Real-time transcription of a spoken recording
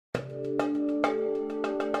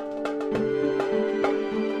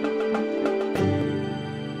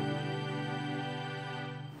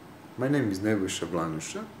My name is Nebjosa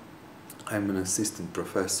Blanusa. I'm an assistant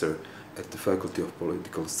professor at the Faculty of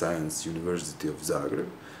Political Science, University of Zagreb.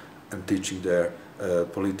 I'm teaching there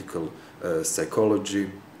political psychology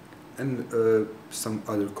and some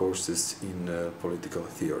other courses in political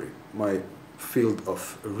theory. My field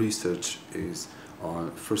of research is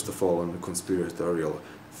first of all on conspiratorial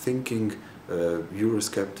thinking,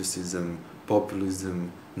 Euroscepticism,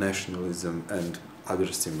 populism, nationalism and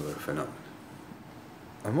other similar phenomena.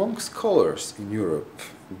 Among scholars in Europe,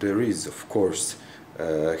 there is, of course,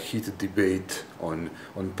 heated debate on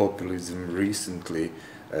populism recently.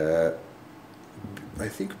 I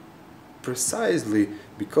think precisely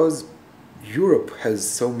because Europe has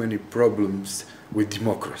so many problems with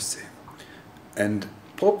democracy, and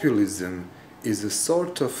populism is a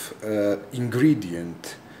sort of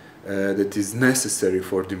ingredient that is necessary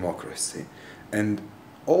for democracy, and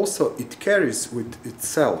also it carries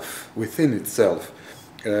within itself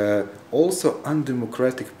also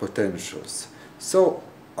undemocratic potentials. So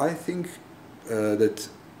I think that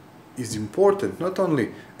is important not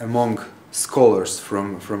only among scholars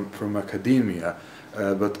from academia,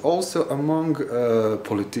 but also among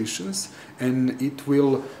politicians, and it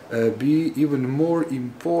will be even more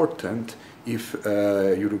important if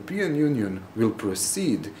European Union will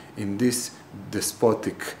proceed in this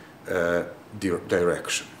despotic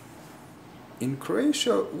direction. In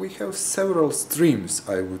Croatia, we have several streams,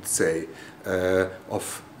 I would say,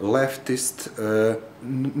 of leftist,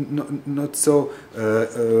 not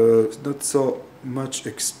so much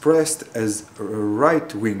expressed as a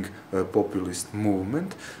right-wing populist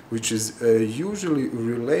movement, which is usually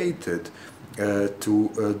related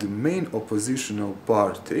to the main oppositional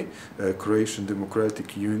party, Croatian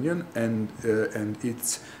Democratic Union, and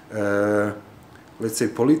its let's say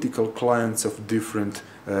political clients of different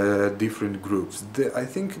groups. I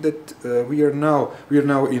think that we are now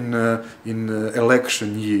in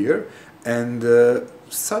election year, and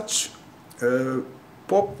such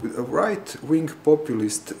right-wing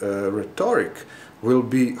populist rhetoric will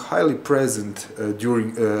be highly present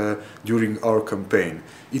during our campaign.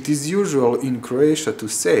 It is usual in Croatia to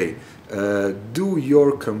say, do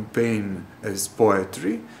your campaign as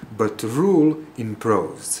poetry, but rule in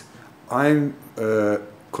prose. I'm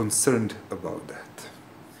concerned about that.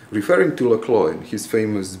 Referring to Laclau in his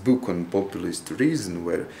famous book on populist reason,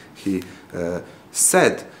 where he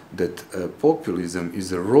said that populism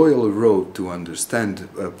is a royal road to understand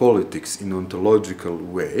politics in ontological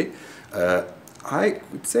way, I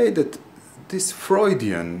would say that this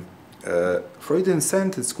Freudian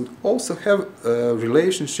sentence could also have a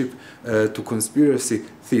relationship to conspiracy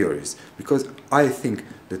theories, because I think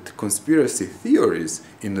that conspiracy theories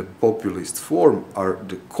in a populist form are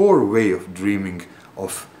the core way of dreaming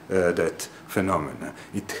of that phenomena.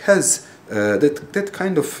 It has that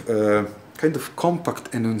kind of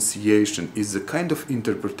compact enunciation is a kind of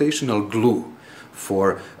interpretational glue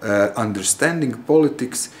for understanding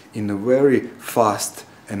politics in a very fast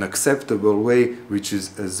and acceptable way, which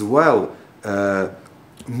is as well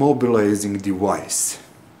mobilizing device.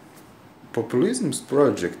 Populism's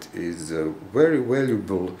project is a very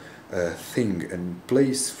valuable thing and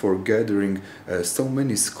place for gathering so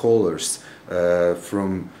many scholars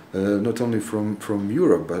from not only from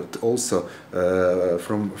Europe but also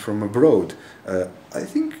from abroad. I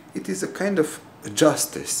think it is a kind of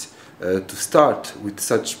justice to start with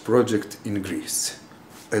such project in Greece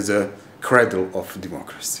as a cradle of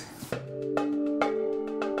democracy.